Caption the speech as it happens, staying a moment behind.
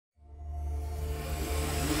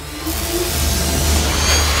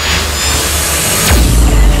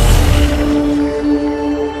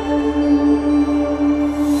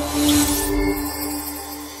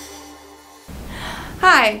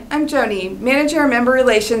I'm Joni, Manager of Member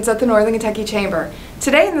Relations at the Northern Kentucky Chamber.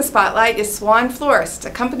 Today in the spotlight is Swan Florist,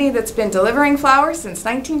 a company that's been delivering flowers since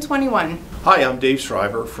 1921. Hi, I'm Dave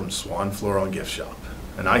Shriver from Swan Floral and Gift Shop,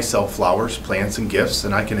 and I sell flowers, plants, and gifts,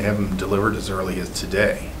 and I can have them delivered as early as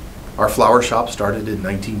today. Our flower shop started in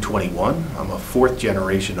 1921. I'm a fourth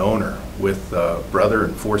generation owner with a brother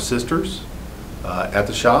and four sisters at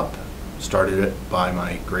the shop. Started it by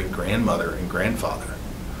my great-grandmother and grandfather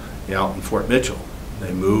out in Fort Mitchell.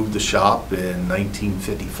 They moved the shop in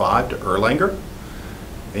 1955 to Erlanger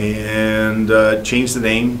and changed the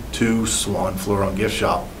name to Swan Floral and Gift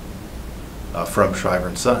Shop from Shriver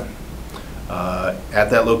and Son. At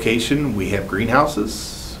that location we have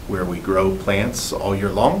greenhouses where we grow plants all year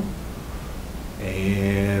long,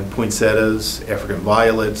 and poinsettias, African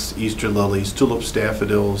violets, Easter lilies, tulips,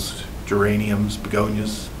 daffodils, geraniums,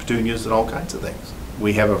 begonias, petunias, and all kinds of things.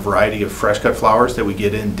 We have a variety of fresh cut flowers that we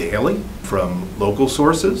get in daily from local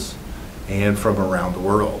sources and from around the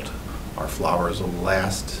world. Our flowers will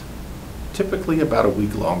last typically about a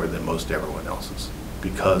week longer than most everyone else's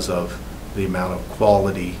because of the amount of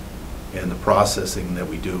quality and the processing that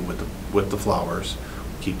we do with the flowers.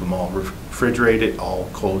 We keep them all refrigerated, all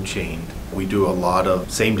cold chained. We do a lot of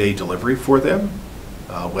same-day delivery for them,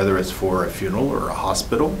 whether it's for a funeral or a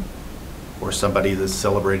hospital or somebody that's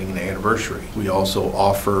celebrating an anniversary. We also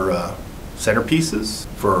offer centerpieces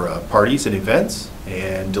for parties and events,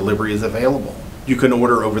 and delivery is available. You can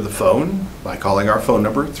order over the phone by calling our phone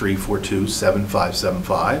number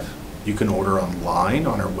 342-7575. You can order online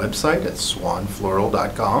on our website at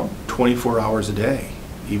swanfloral.com 24 hours a day,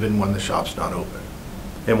 even when the shop's not open.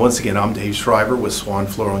 And once again, I'm Dave Shriver with Swan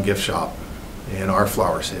Floral and Gift Shop, and our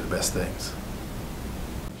flowers say the best things.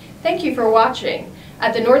 Thank you for watching.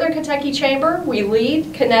 At the Northern Kentucky Chamber, we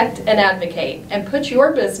lead, connect, and advocate, and put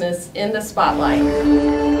your business in the spotlight.